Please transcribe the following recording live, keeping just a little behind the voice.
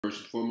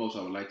First and foremost,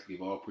 I would like to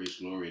give all praise,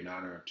 glory, and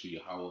honor to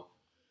Yahawah.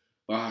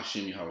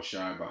 Bahasham,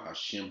 Yahawashi,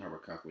 Bahasham,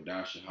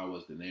 Harakakadash. Yahawah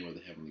is the name of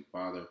the Heavenly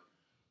Father,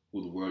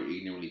 who the world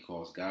ignorantly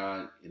calls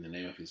God, in the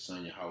name of his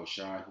Son,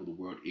 Yahawashi, who the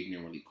world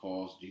ignorantly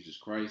calls Jesus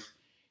Christ,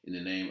 in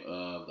the name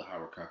of the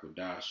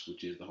Harakakadash,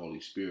 which is the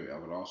Holy Spirit. I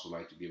would also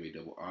like to give a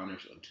double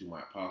honors unto my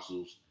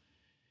apostles,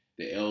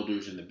 the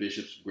elders, and the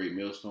bishops of Great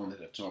Millstone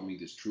that have taught me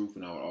this truth,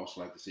 and I would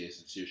also like to say a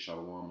sincere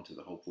shalom unto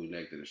the hopeful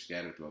elect that are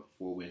scattered throughout the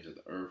four winds of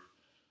the earth,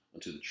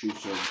 unto the true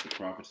servants, the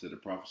prophets that are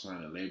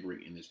prophesying and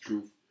laboring in this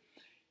truth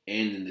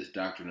and in this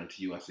doctrine.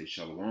 Unto you I say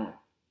shalom.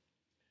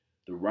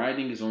 The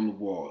writing is on the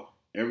wall.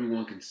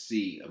 Everyone can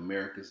see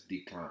America's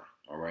decline.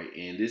 All right,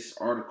 and this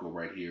article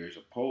right here is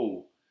a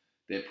poll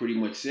that pretty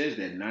much says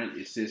that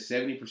it says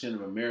 70%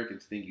 of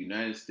Americans think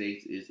United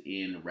States is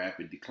in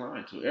rapid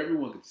decline. So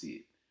everyone can see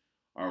it.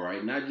 All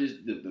right, not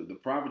just the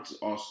prophets.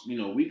 Also,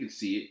 we can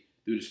see it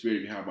through the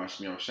spirit of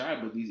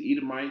Yahawashi, but these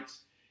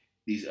Edomites,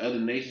 these other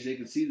nations, they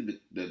can see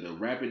the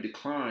rapid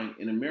decline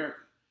in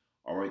America.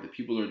 All right, the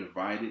people are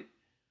divided.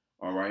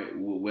 All right,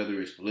 whether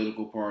it's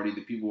political party,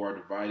 the people are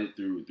divided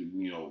through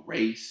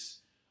race.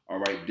 All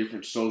right,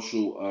 different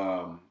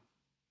social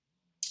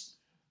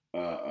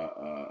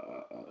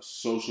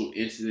social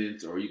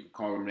incidents, or you could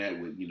call them that,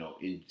 with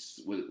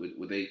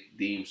what they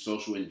deem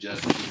social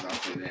injustices. I'll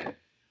say that,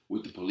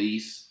 with the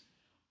police.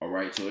 All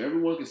right, so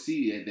everyone can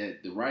see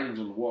that the writing's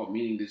on the wall,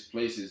 meaning this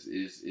place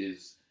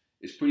is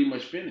pretty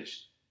much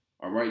finished.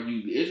 All right,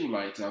 you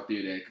Israelites out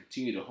there that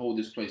continue to hold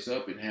this place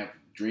up and have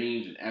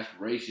dreams and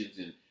aspirations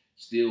and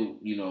still,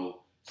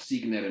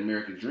 seeking that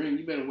American dream,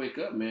 you better wake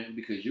up, man,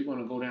 because you're going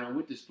to go down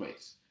with this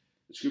place.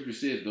 The scripture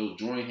says, those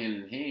join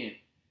hand in hand,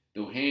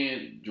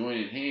 join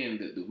in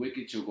hand, the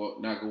wicked shall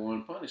not go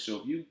unpunished.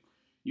 So if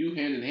you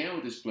hand in hand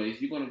with this place,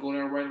 you're going to go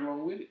down right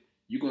along with it.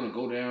 You're going to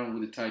go down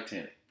with the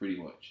Titanic, pretty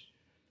much.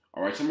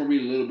 All right, so I'm going to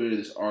read a little bit of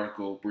this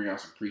article, bring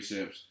out some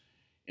precepts,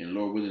 and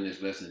Lord willing,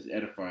 this lesson is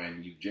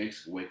edifying. You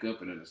Jakes can wake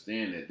up and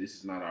understand that this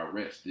is not our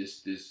rest.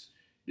 This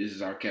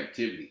is our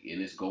captivity,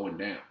 and it's going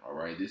down. All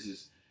right,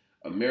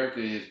 America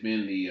has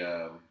been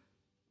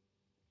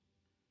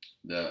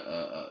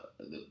the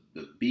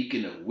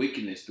beacon of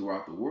wickedness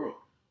throughout the world.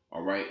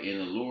 All right, and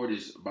the Lord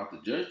is about to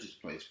judge this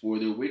place for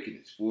their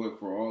wickedness, for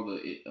all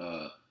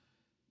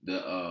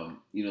the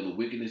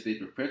wickedness they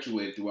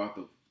perpetuated throughout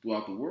the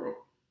world.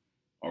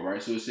 All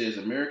right, so it says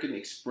American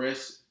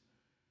express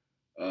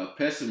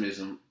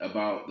pessimism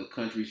about the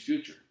country's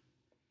future.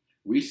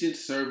 Recent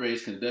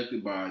surveys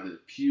conducted by the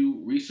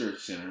Pew Research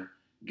Center,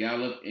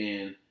 Gallup,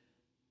 and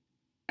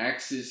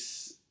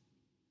Axis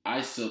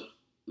ISUP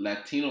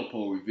Latino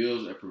poll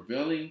reveals a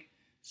prevailing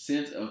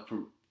sense of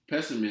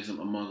pessimism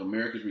among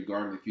Americans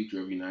regarding the future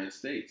of the United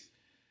States.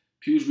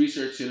 Pew's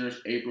Research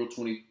Center's April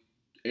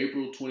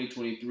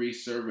 2023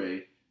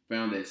 survey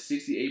found that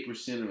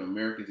 68% of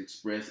Americans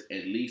expressed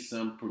at least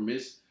some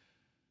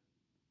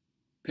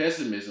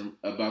pessimism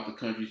about the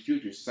country's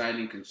future,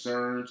 citing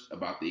concerns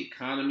about the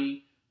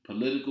economy,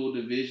 political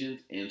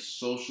divisions, and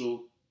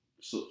societal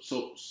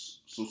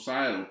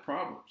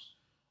problems.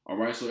 All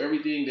right, so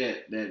everything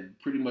that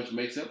pretty much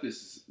makes up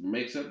this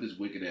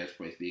wicked ass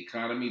place, the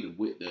economy, the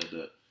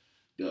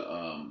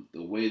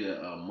way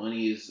the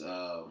money is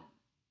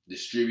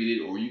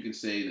distributed, or you can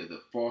say that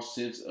the false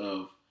sense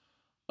of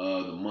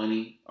the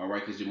money. All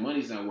right, because your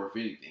money's not worth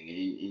anything,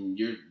 and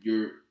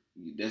you're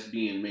that's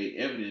being made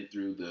evident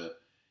through the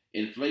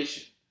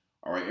inflation.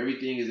 All right,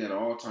 everything is at an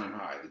all-time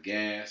high. The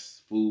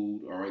gas,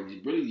 food. All right,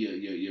 really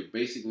your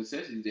basic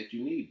necessities that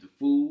you need, the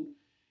food,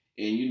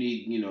 and you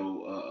need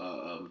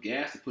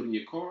gas to put in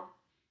your car.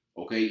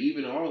 Okay,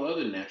 even all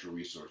other natural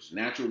resources,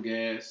 natural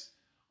gas.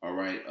 All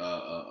right,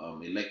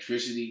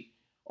 electricity,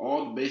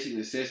 all the basic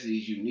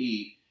necessities you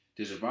need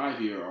to survive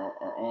here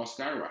are all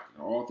skyrocketing,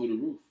 all through the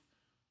roof.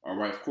 All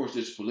right, of course,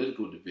 there's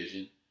political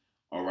division.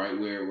 All right,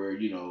 where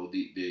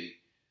the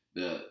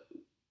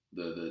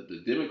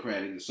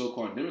Democratic, the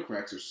so-called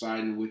Democrats, are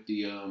siding with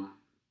the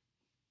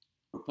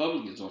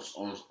Republicans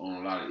on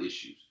a lot of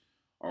issues.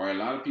 All right, a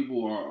lot of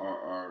people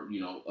are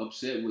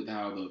upset with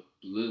how the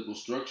political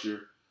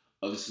structure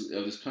of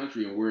this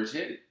country and where it's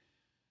headed,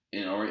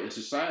 and all right, and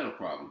societal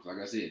problems. Like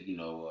I said, a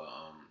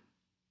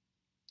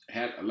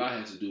lot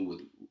has to do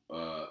with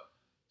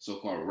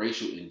so-called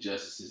racial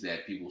injustices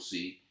that people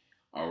see.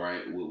 All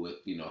right, with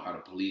how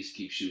the police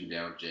keep shooting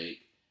down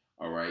Jake.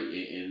 All right,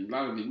 and a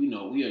lot of it, we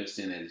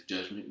understand that it's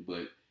judgment,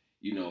 but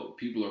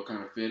people are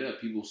kind of fed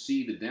up. People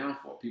see the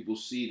downfall. People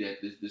see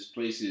that this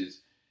place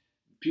is.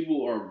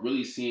 People are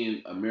really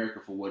seeing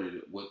America for what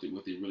they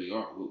really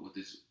are. What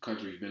this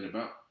country's been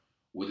about.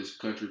 What this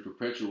country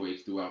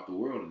perpetuates throughout the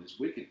world, and its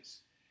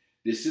wickedness.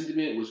 This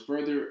sentiment was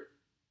further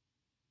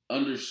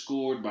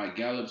underscored by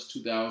Gallup's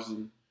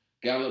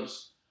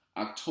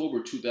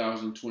October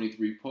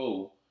 2023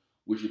 poll,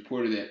 which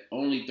reported that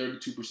only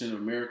 32% of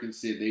Americans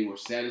said they were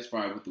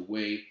satisfied with the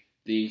way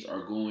things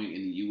are going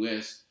in the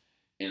U.S.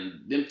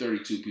 And them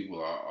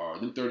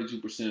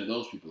 32% of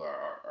those people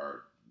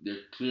are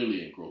they're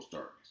clearly in gross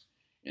darkness.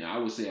 And I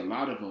would say a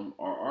lot of them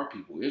are our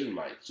people,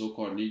 Israelites,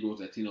 so-called Negroes,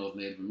 Latinos,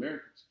 Native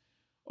Americans.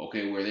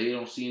 Okay, where they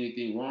don't see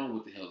anything wrong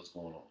with the hell that's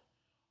going on.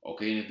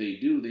 Okay, and if they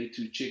do, they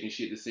too chicken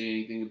shit to say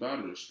anything about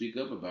it or speak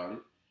up about it.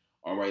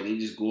 All right, they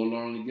just go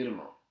along and get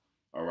along.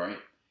 All right.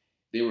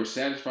 They were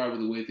satisfied with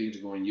the way things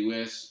are going in the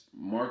U.S.,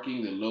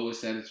 marking the lowest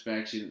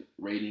satisfaction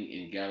rating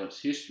in Gallup's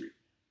history.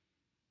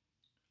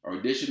 Or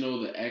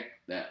additional, the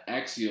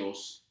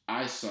Axios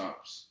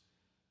ISOPs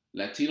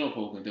Latino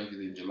poll conducted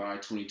in July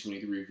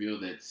 2023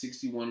 revealed that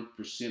 61%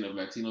 of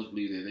Latinos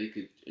believe that they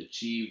could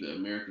achieve the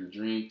American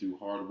dream through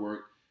hard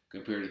work,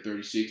 compared to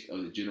 36%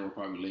 of the general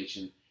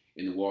population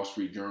in the Wall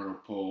Street Journal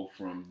poll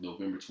from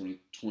November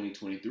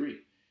 2023.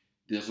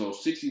 So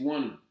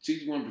 61%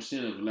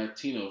 of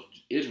Latinos,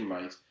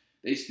 Israelites,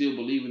 they still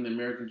believe in the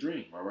American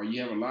dream. All right,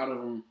 you have a lot of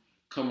them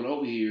coming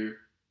over here.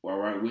 All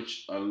right,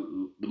 which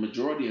the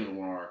majority of them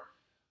are,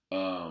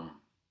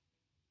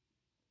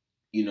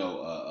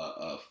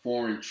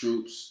 foreign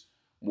troops,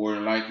 more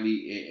than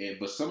likely.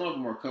 But some of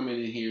them are coming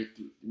in here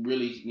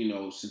really,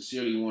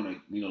 sincerely want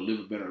to, live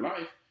a better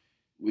life.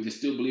 They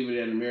still believe in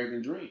that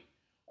American dream.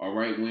 All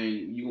right,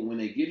 when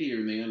they get here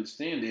and they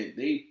understand that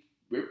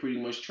they're pretty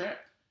much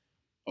trapped.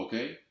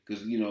 Okay,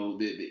 because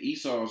the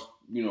Esau's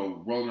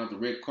rolling out the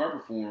red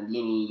carpet for them.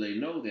 Little do they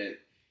know that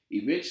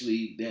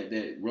eventually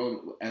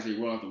as they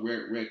roll out the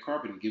red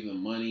carpet and give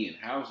them money and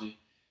housing,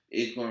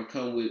 it's going to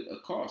come with a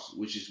cost,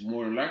 which is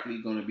more than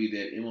likely going to be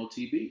that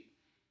MOTB.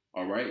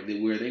 All right,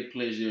 where they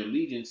pledge their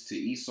allegiance to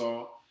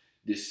Esau,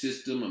 this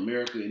system,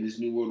 America, and this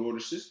New World Order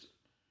system.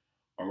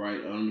 All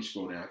right, let me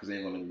scroll down because they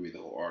ain't going to let me read the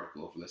whole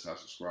article unless I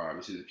subscribe.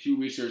 It says the Pew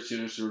Research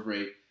Center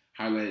survey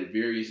highlighted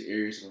various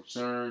areas of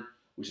concern,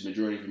 which the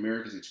majority of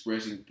Americans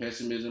expressing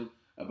pessimism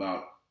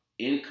about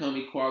income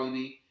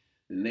equality,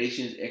 the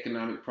nation's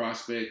economic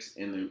prospects,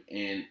 and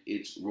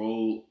its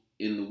role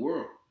in the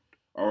world.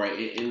 All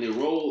right, and the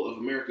role of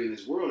America in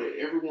this world,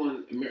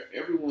 everyone,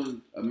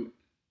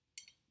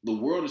 the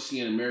world is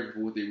seeing America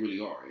for what they really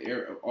are.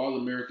 All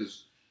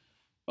America's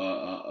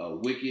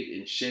wicked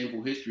and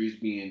shameful history is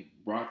being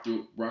brought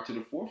to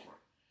the forefront.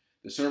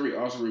 The survey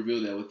also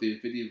revealed that within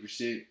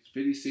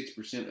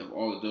 56% of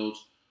all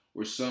adults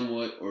were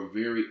somewhat or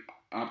very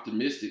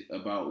optimistic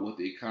about what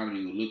the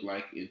economy would look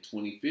like in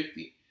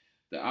 2050.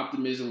 The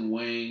optimism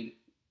waned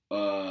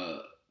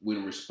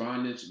when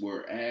respondents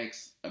were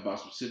asked about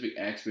specific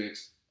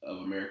aspects of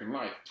American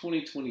life.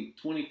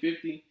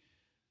 2050.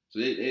 So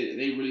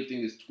they really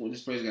think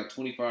this place got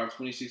 25,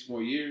 26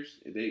 more years.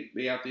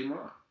 They out their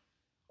mind.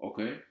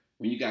 Okay,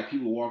 when you got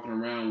people walking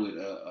around with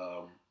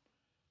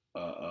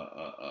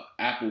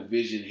Apple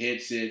Vision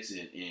headsets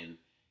and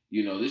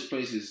this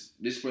place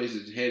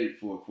is headed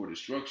for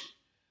destruction.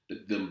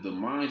 The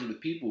minds of the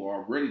people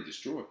are already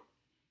destroyed.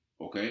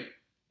 Okay,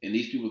 and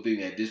these people think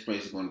that this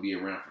place is going to be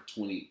around for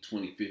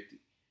 2050,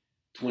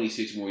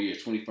 26 more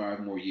years, 25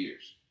 more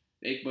years.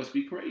 They must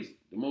be crazy.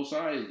 The Most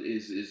High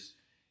is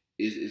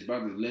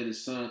about to let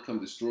His Son come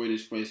destroy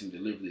this place and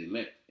deliver the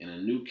elect, and a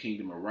new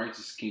kingdom, a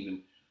righteous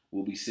kingdom,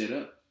 will be set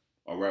up.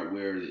 All right,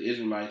 where the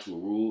Israelites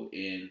will rule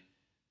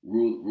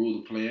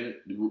the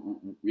planet,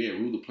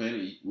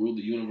 rule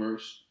the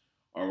universe.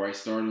 All right,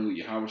 starting with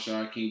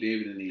Yahawashi, King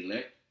David, and the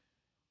elect.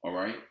 All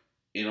right,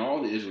 and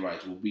all the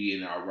Israelites will be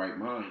in our right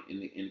mind in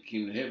the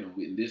kingdom of heaven.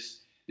 In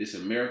this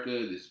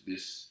America,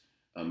 this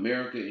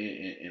America,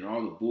 and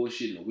all the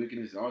bullshit and the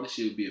wickedness, all this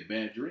shit would be a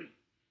bad dream.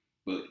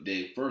 But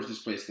this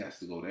place has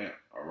to go down.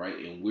 All right,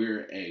 and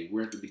we're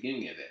at the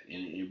beginning of that,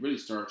 and it really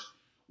starts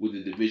with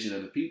the division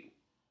of the people.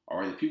 All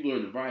right, the people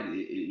are divided.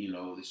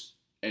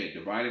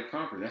 Divide and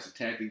conquer. That's a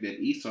tactic that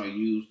Esau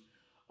used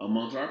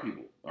amongst our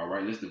people. All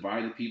right, let's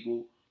divide the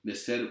people.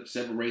 Let's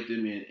separate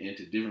them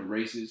into different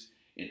races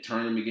and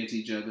turn them against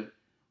each other.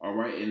 All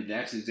right, and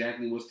that's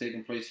exactly what's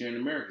taking place here in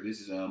America.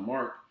 This is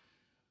Mark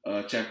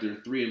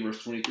chapter 3 and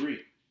verse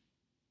 23.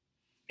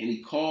 And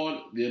he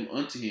called them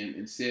unto him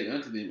and said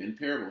unto them in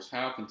parables,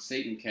 how can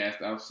Satan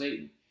cast out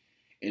Satan?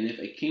 And if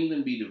a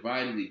kingdom be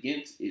divided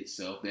against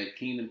itself, that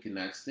kingdom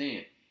cannot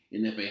stand.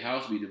 And if a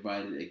house be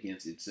divided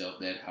against itself,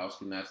 that house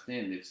cannot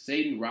stand. And if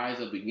Satan rise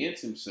up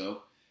against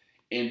himself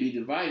and be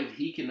divided,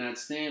 he cannot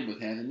stand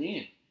but have an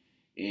end.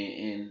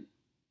 And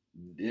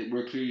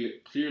we're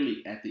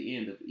clearly at the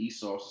end of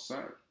Esau's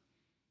society.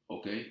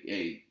 Okay,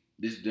 hey,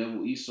 this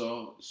devil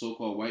Esau, the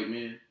so-called white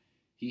man,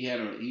 he had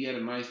a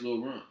nice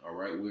little run. All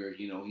right, where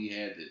he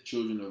had the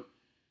children of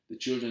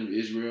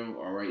Israel.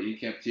 All right, in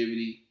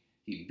captivity,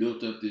 he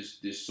built up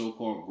this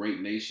so-called great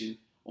nation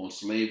on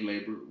slave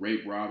labor,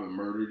 rape, rob, and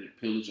murdered, and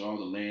pillaged all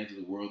the lands of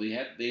the world. They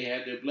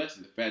had their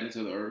blessing, the fatness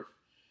of the earth.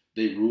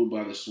 They ruled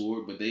by the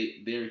sword, but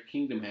their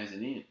kingdom has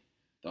an end.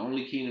 The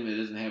only kingdom that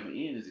doesn't have an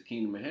end is the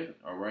kingdom of heaven.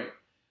 All right,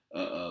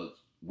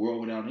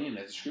 world without end,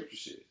 as the scripture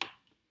says.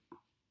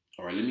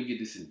 All right, let me get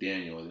this in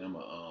Daniel, and I'm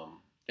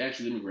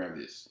actually let me grab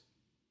this.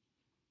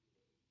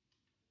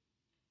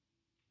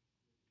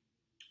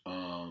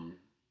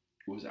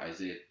 What was it?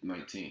 Isaiah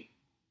 19?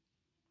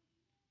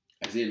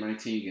 Isaiah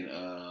 19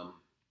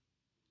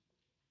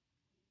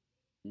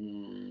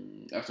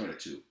 and I started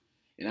 2.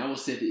 And I will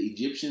set the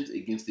Egyptians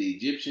against the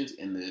Egyptians,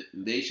 and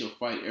they shall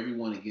fight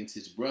everyone against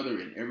his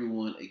brother and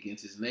everyone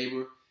against his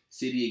neighbor,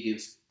 city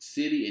against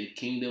city, and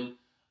kingdom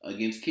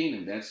against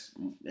kingdom. That's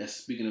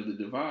speaking of the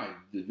divide,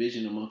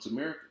 division amongst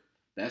America.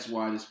 That's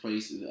why this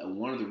place is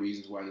one of the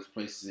reasons why this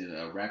place is in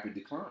a rapid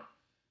decline,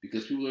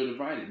 because people are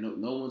divided.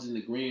 No one's in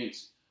agreement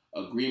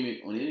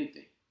on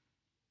anything.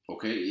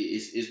 Okay,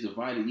 it's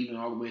divided even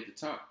all the way at the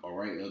top. All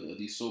right,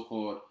 these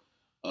so-called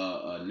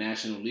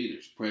national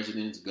leaders,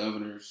 presidents,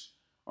 governors.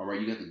 All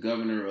right, you got the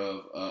governor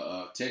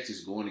of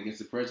Texas going against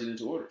the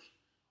president's orders.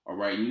 All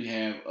right, you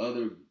have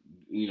other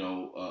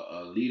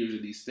leaders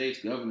of these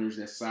states, governors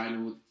that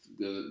siding with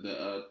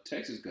the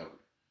Texas governor.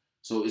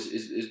 So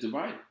it's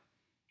divided.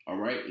 All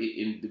right,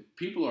 and the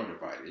people are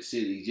divided. It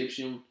said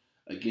Egyptian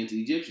against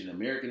Egyptian,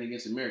 American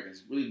against American.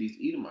 It's really these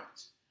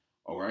Edomites.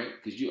 All right,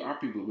 because our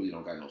people really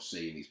don't got no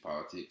say in these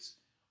politics.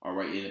 All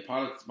right, and the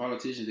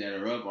politicians that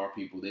are of our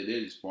people, they're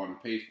just bought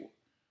and paid for.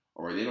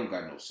 All right, they don't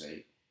got no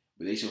say.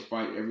 But they shall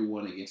fight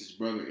everyone against his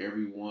brother,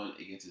 everyone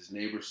against his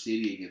neighbor,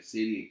 city against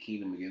city, and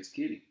kingdom against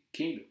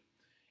kingdom.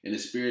 And the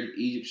spirit of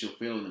Egypt shall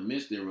fail in the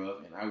midst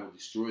thereof, and I will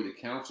destroy the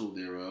counsel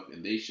thereof,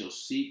 and they shall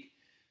seek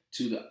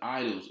to the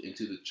idols, and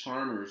to the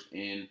charmers,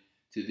 and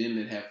to them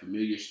that have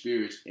familiar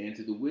spirits, and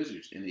to the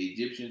wizards. And the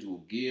Egyptians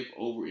will give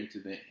over into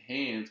the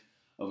hands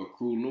of a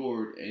cruel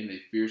lord, and a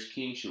fierce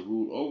king shall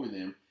rule over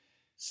them,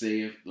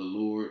 saith the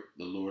Lord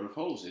of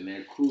hosts. And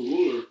that cruel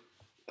ruler,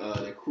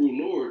 that cruel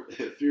lord,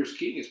 that fierce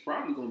king is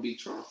probably going to be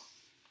Trump.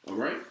 All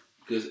right?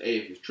 Because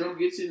if Trump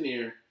gets in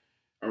there,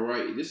 all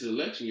right, this is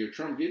election year,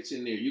 Trump gets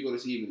in there, you're going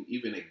to see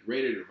even a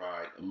greater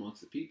divide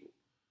amongst the people.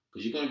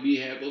 Because you're going to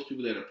have those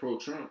people that are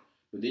pro-Trump,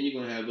 but then you're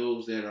going to have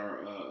those that are,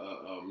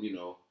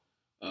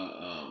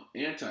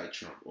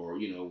 anti-Trump, or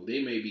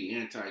they may be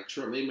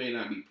anti-Trump. They may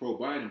not be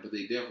pro-Biden, but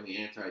they definitely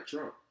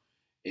anti-Trump,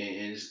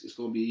 and it's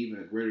going to be even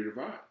a greater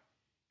divide.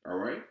 All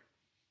right.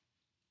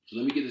 So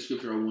let me get the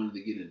scripture I wanted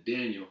to get in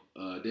Daniel,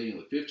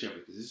 the 5th chapter,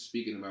 because this is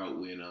speaking about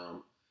when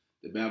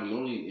the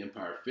Babylonian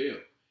Empire fell,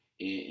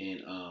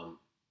 and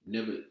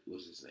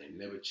what's his name?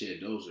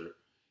 Nebuchadnezzar.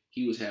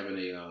 He was having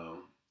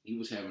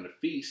a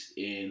feast,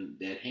 and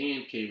that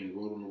hand came and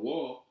wrote on the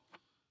wall,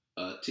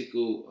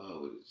 tickle.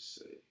 What does it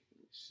say? Let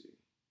me see.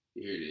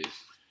 Here it is.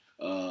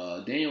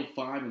 Daniel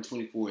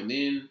 5:24, and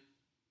then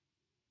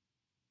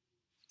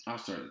I'll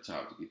start at the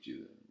top to get you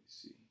there. Let me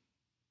see.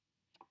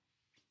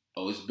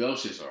 Oh, it's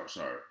Belshazzar,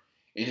 sorry.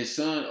 And his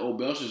son, O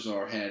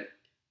Belshazzar, had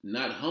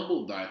not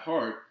humbled thy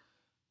heart,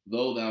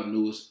 though thou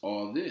knewest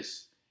all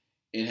this,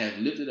 and have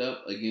lifted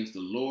up against the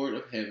Lord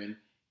of heaven,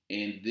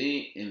 and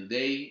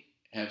they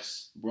have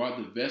brought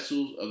the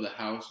vessels of the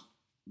house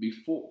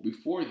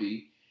before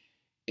thee,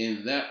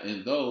 and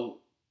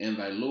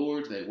thy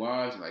lords, thy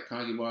wives, and thy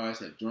concubines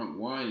have drunk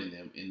wine in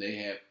them, and they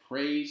have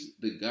praised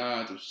the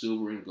gods of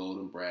silver and gold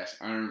and brass,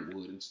 iron,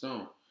 wood, and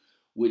stone,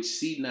 which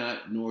see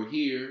not, nor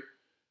hear,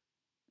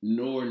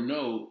 nor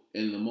know,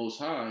 and the Most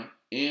High,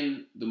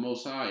 in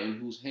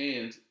whose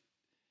hands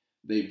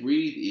they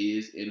breathe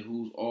is, and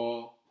whose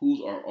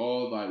are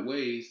all thy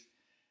ways,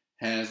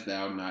 hast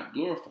thou not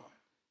glorified.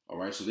 All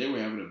right, so they were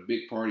having a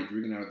big party,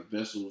 drinking out of the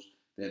vessels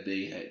that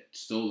they had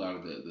stole out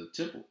of the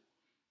temple.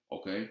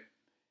 Okay.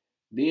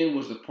 Then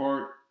was the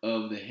part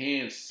of the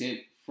hand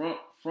sent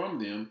from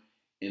them,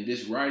 and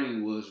this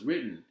writing was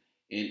written,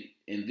 and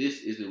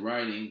this is the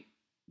writing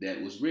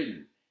that was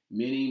written.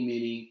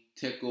 Many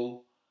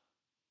tekel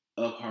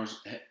of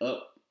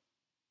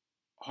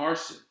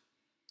Harson.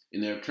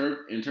 In their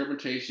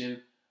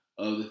interpretation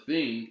of the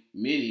thing,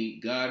 many,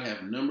 God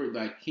have numbered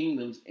thy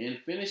kingdoms and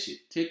finished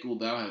it. Tickle,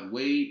 thou art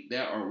weighed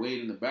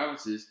in the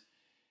balances,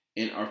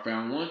 and are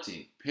found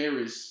wanting.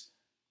 Paris,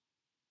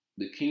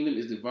 the kingdom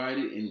is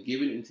divided and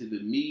given into the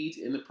Medes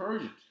and the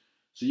Persians.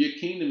 So your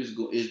kingdom is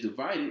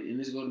divided, and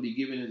it's going to be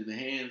given into the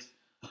hands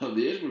of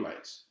the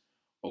Israelites.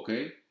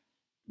 Okay?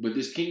 But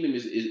this kingdom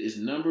is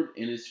numbered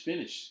and it's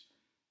finished.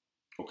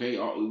 Okay?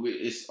 All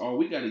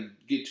we got to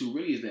get to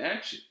really is the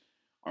action.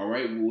 All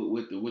right?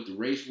 With the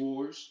race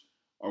wars.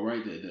 All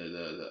right? Like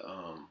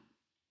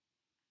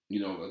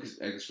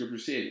the scripture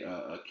said,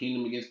 a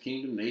kingdom against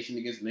kingdom, nation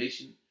against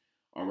nation.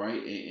 All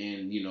right?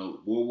 And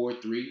World War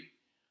III.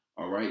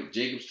 All right,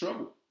 Jacob's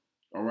trouble.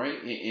 All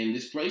right, and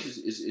this place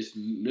is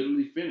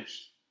literally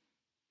finished.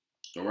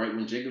 All right,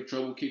 when Jacob's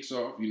trouble kicks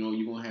off,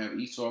 you're gonna have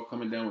Esau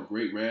coming down with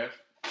great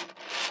wrath,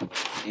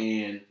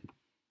 and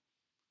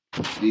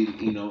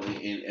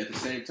and at the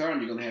same time,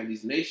 you're gonna have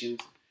these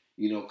nations,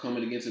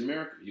 coming against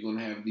America. You're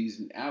gonna have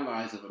these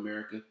allies of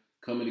America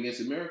coming against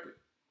America,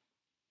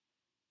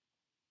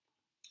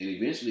 and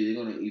eventually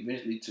they're gonna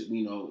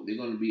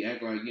be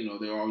act like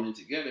they're all in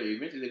together.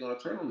 Eventually, they're gonna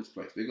turn on this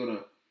place. They're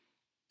gonna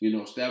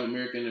stab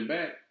America in the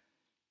back.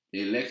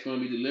 The elect's going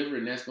to be delivered,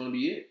 and that's going to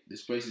be it.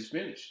 This place is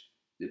finished.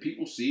 The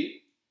people see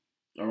it.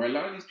 All right, a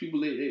lot of these people,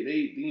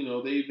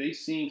 they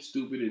seem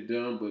stupid and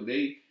dumb, but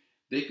they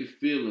could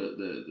feel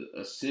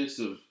a sense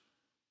of,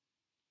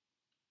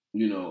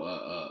 they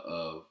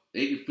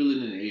could feel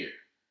it in the air.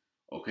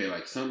 Okay,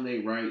 like something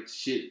ain't right.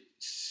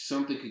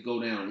 Something could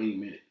go down any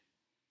minute.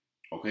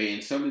 Okay,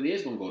 and something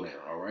is going to go down.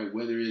 All right,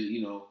 whether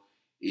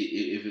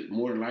if it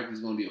more than likely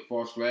is going to be a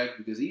false flag,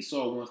 because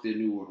Esau wants their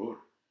new world order.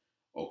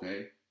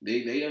 Okay,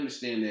 they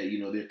understand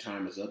that their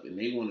time is up, and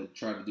they want to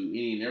try to do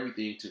any and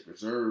everything to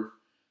preserve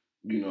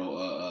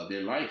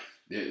their life,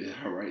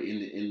 all right, in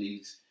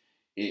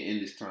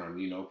this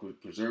time,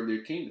 preserve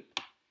their kingdom.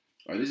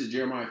 All right, this is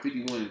Jeremiah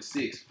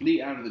 51:6.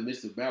 Flee out of the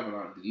midst of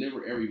Babylon,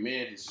 deliver every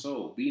man his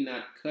soul. Be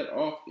not cut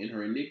off in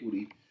her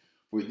iniquity,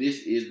 for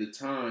this is the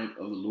time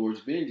of the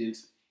Lord's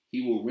vengeance.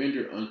 He will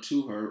render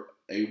unto her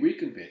a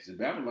recompense. And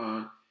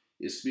Babylon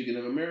is speaking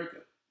of America.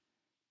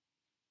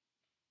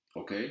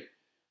 Okay?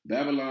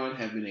 Babylon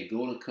have been a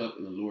golden cup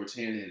in the Lord's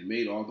hand and had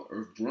made all the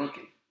earth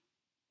drunken.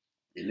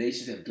 The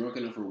nations have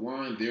drunken of her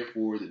wine,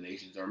 therefore the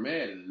nations are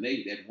mad. And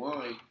that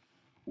wine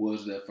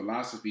was the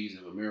philosophies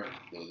of America,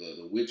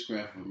 the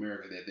witchcraft of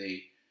America that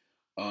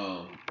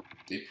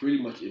they pretty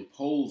much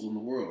impose on the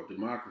world.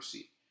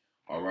 Democracy,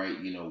 all right,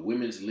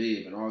 women's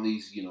lib and all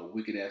these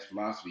wicked ass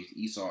philosophies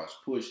Esau has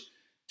pushed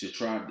to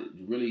try to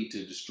really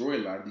to destroy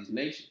a lot of these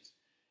nations,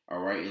 all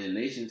right. And the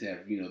nations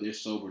have they're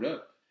sobered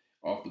up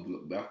off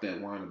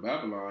that wine of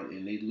Babylon,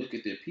 and they look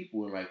at their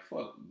people and like,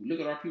 fuck, look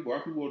at our people.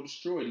 Our people are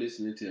destroyed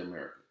listening to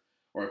America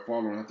or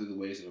following after the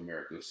ways of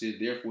America. It says,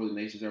 therefore the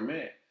nations are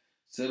mad.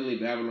 Suddenly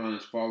Babylon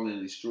is fallen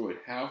and destroyed.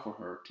 Howl for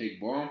her, take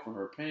balm for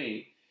her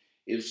pain.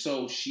 If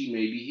so, she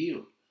may be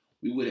healed.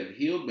 We would have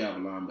healed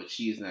Babylon, but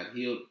she is not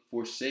healed.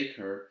 Forsake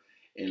her,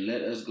 and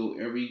let us go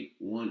every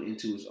one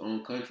into his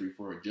own country,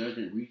 for her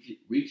judgment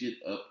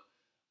reacheth up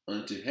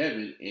unto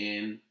heaven,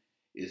 and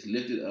is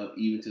lifted up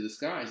even to the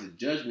skies. The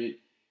judgment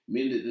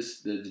meant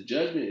that the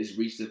judgment is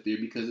reached up there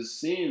because the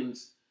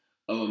sins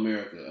of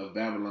America, of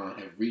Babylon,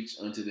 have reached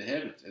unto the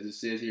heavens, as it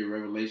says here in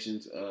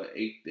Revelations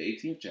 8, the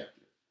 18th chapter.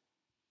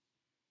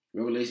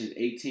 Revelations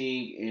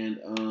 18 and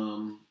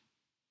I'll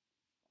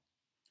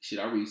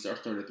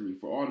start at 3.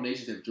 For all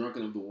nations have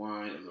drunken of the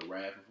wine of the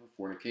wrath of her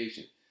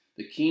fornication.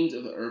 The kings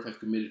of the earth have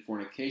committed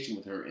fornication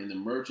with her, and the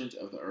merchants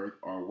of the earth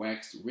are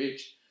waxed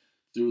rich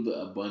through the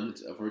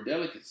abundance of her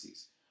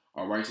delicacies.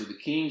 All right, so the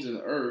kings of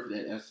the earth,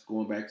 that's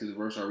going back to the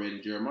verse I read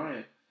in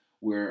Jeremiah,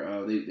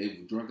 where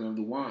they've drunken of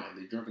the wine,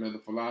 they've drunken of the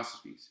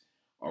philosophies,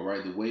 all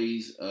right, the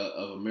ways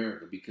of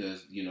America,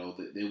 because,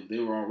 they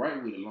were all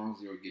right with it as long as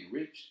they were getting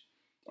rich.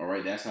 All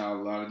right, that's how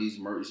a lot of these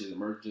merchants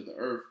of the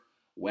earth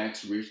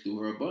wax rich through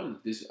her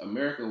abundance. This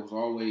America was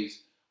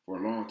always, for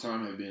a long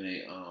time, have been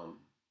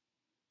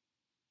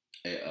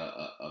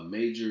a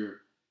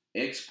major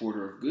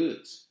exporter of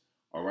goods.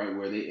 All right,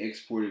 where they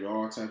exported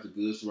all types of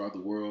goods throughout the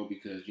world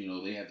because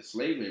they had the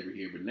slave labor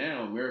here. But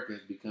now America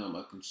has become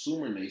a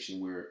consumer nation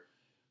where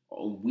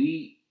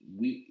we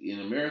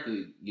in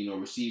America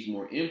receives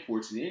more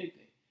imports than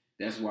anything.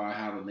 That's why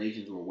how the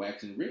nations were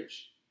waxing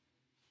rich.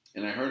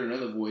 And I heard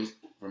another voice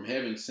from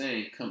heaven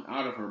saying, come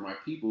out of her, my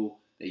people,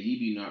 that ye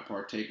be not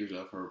partakers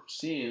of her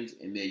sins,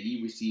 and that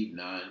ye receive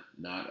not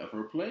of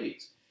her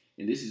plagues.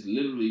 And this is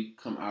literally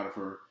come out of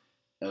her,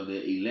 of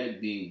the elect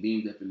being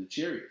beamed up in the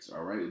chariots,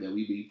 all right? That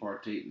we be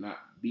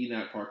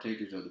not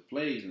partakers of the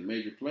plagues. And the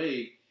major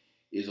plague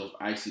is those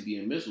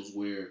ICBM missiles,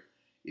 where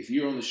if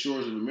you're on the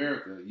shores of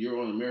America, you're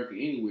on America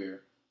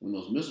anywhere, when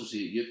those missiles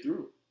hit, you're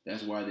through.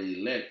 That's why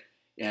the elect,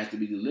 it has to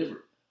be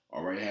delivered.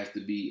 All right, it has to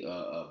be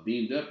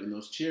beamed up in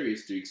those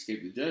chariots to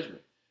escape the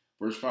judgment.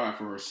 Verse 5,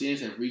 for her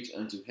sins have reached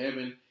unto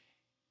heaven,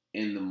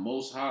 and the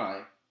Most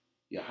High,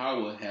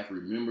 Yahawah, hath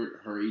remembered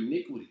her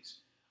iniquities.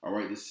 All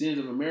right, the sins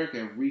of America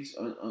have reached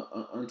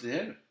unto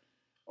heaven.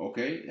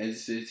 Okay,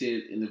 as it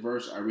said in the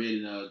verse I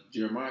read in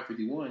Jeremiah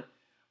 51,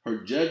 her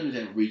judgments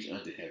have reached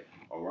unto heaven.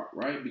 All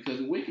right, because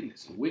of the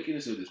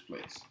wickedness of this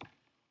place.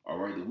 All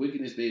right, the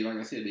wickedness, like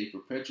I said, they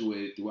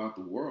perpetuated throughout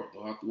the world,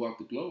 throughout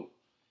the globe.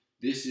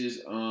 This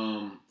is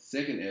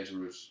 2nd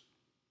Ezra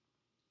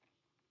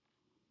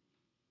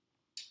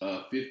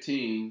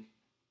 15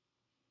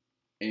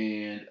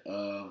 and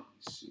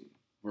let's see,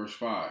 verse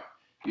 5.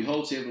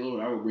 Behold, saith the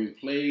Lord, I will bring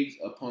plagues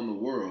upon the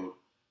world,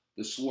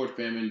 the sword,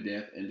 famine,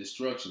 death, and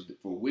destruction.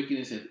 For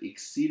wickedness hath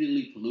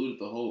exceedingly polluted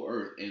the whole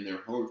earth, and their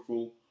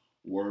hurtful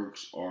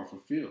works are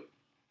fulfilled.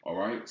 All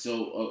right,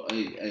 so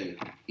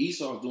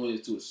Esau's doing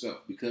this to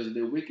itself because of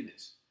their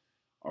wickedness.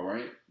 All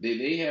right,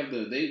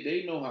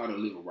 they know how to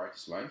live a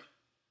righteous life.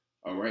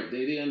 All right,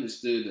 they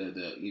understood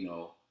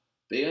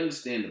they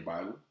understand the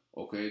Bible.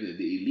 Okay, the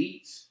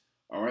elites.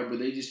 All right, but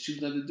they just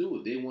choose not to do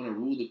it. They want to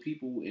rule the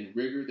people in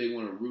rigor. They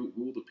want to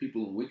rule the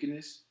people in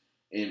wickedness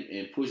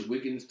and push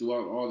wickedness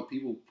throughout all the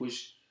people.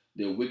 Push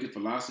their wicked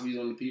philosophies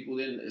on the people.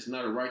 Then it's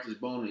not a righteous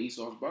bone in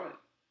Esau's body.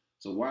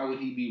 So why would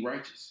he be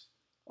righteous?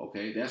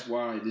 Okay, that's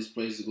why this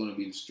place is going to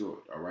be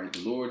destroyed. All right,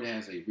 the Lord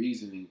has a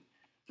reasoning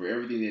for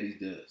everything that He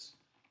does.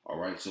 All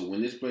right, so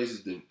when this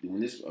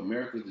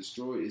America is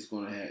destroyed, it's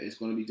going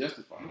to be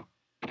justified.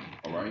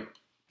 All right.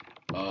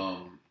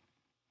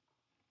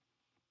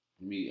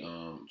 Let me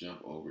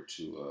jump over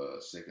to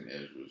 2nd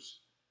Ezra,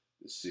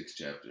 the 6th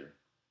chapter,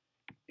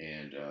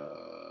 and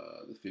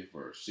the 5th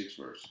verse, 6th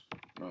verse.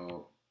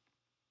 No,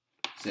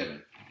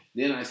 7.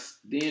 Then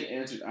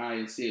answered I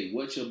and said,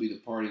 what shall be the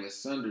parting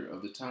asunder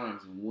of the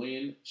times, and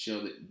when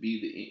shall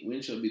be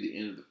the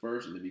end of the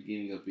first and the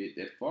beginning of it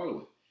that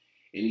followeth?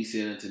 And he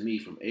said unto me,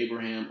 from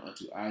Abraham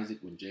unto Isaac,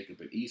 when Jacob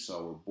and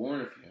Esau were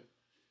born of him,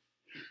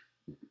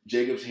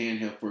 Jacob's hand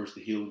held first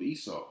the heel of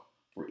Esau.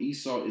 For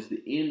Esau is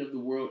the end of the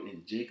world,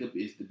 and Jacob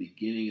is the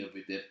beginning of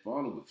it that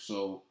followeth.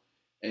 So,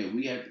 hey,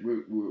 we're at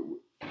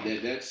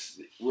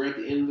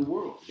the end of the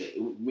world,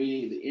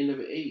 meaning the end of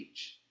an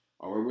age.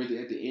 Or we're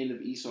at the end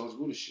of Esau's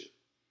rulership.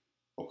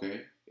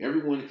 Okay,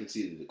 everyone can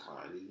see the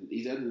decline.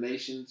 These other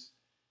nations,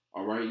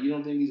 all right. You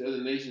don't think these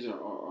other nations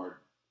are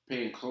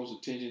paying close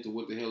attention to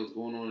what the hell is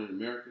going on in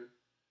America?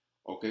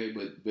 Okay,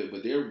 but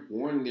they're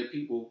warning their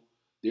people.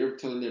 They're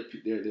telling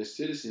their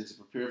citizens to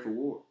prepare for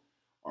war.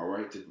 All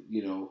right,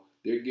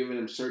 they're giving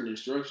them certain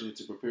instructions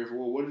to prepare for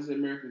war. What is the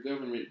American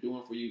government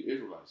doing for you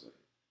Israelites?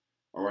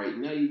 All right,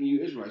 not even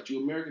you Israelites,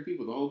 you American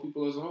people, the whole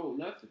people as a whole,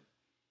 nothing.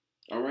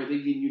 All right, they're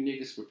getting you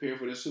niggas prepared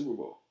for the Super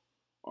Bowl.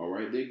 All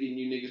right, they're getting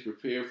you niggas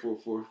prepared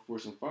for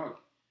some folly.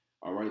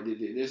 All right,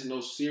 there's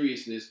no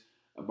seriousness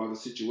about the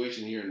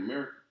situation here in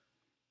America.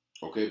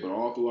 Okay, but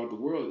all throughout the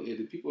world, the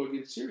people are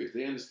getting serious.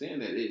 They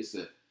understand that it's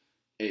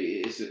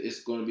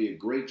going to be a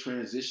great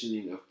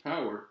transitioning of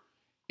power,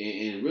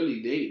 and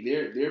really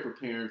they're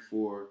preparing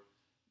for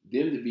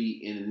them to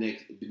be in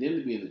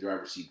the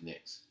driver's seat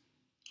next.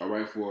 All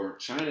right, for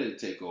China to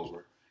take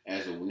over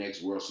as the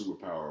next world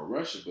superpower, or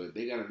Russia, but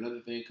they got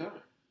another thing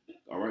coming.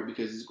 All right,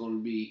 because it's going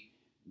to be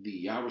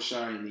the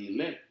Yahawashi and the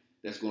elect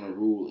that's going to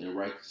rule in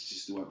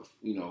righteousness throughout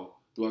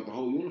the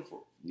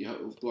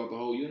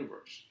whole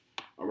universe.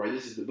 All right,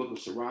 this is the book of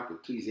Sirach,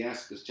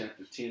 Ecclesiasticus,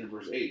 chapter 10 and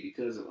verse 8.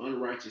 Because of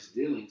unrighteous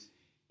dealings,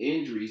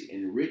 injuries,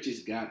 and riches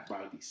got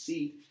by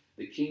deceit,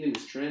 the kingdom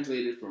is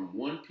translated from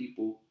one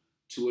people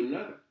to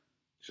another.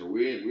 So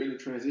we're in the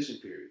transition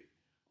period.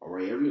 All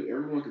right,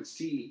 everyone can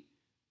see,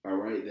 all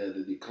right,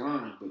 the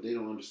decline, but they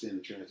don't understand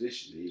the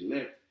transition. The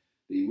elect,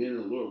 the men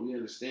of the Lord, we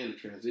understand the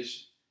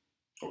transition.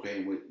 Okay,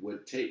 and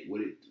what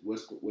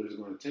it's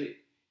going to take,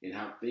 and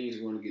how things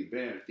are going to get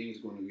bad, things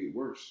are going to get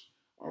worse.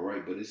 All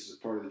right, but this is a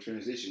part of the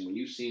transition. When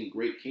you've seen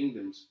great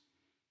kingdoms,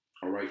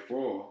 all right,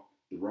 fall,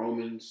 the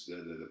Romans,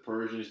 the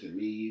Persians, the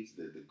Medes,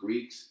 the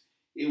Greeks,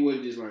 it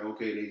wasn't just like,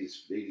 okay, they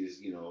just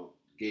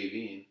gave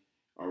in.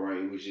 All right,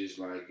 it was just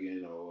like,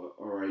 all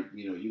right,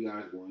 you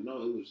guys want to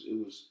know, it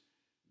was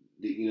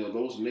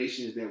those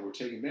nations that were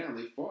taken down,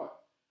 they fought.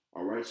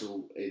 All right,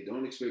 so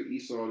don't expect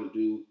Esau's going to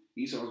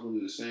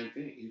do the same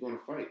thing. He's going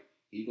to fight.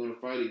 He's going to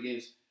fight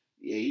against,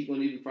 he's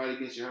going to even fight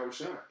against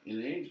Yahawashi and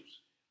the angels.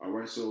 All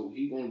right, so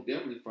he's going to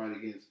definitely fight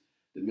against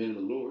the men of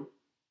the Lord.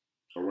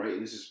 All right,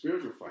 and it's a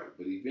spiritual fight,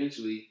 but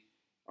eventually,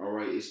 all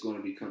right, it's going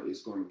to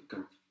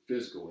become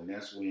physical, and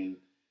that's when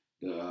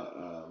the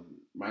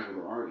Michael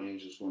the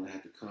archangel is going to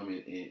have to come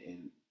in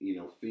and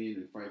fend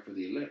and fight for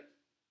the elect.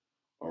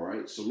 All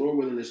right, so Lord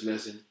willing, this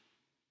lesson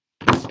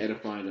is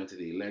edifying unto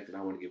the elect, and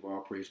I want to give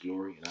all praise,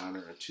 glory, and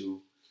honor unto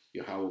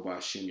Yahawah,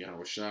 Bahasham,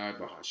 Yahawashi,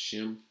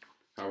 Bahasham,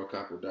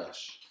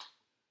 Harakakodash.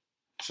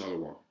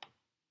 Shalom.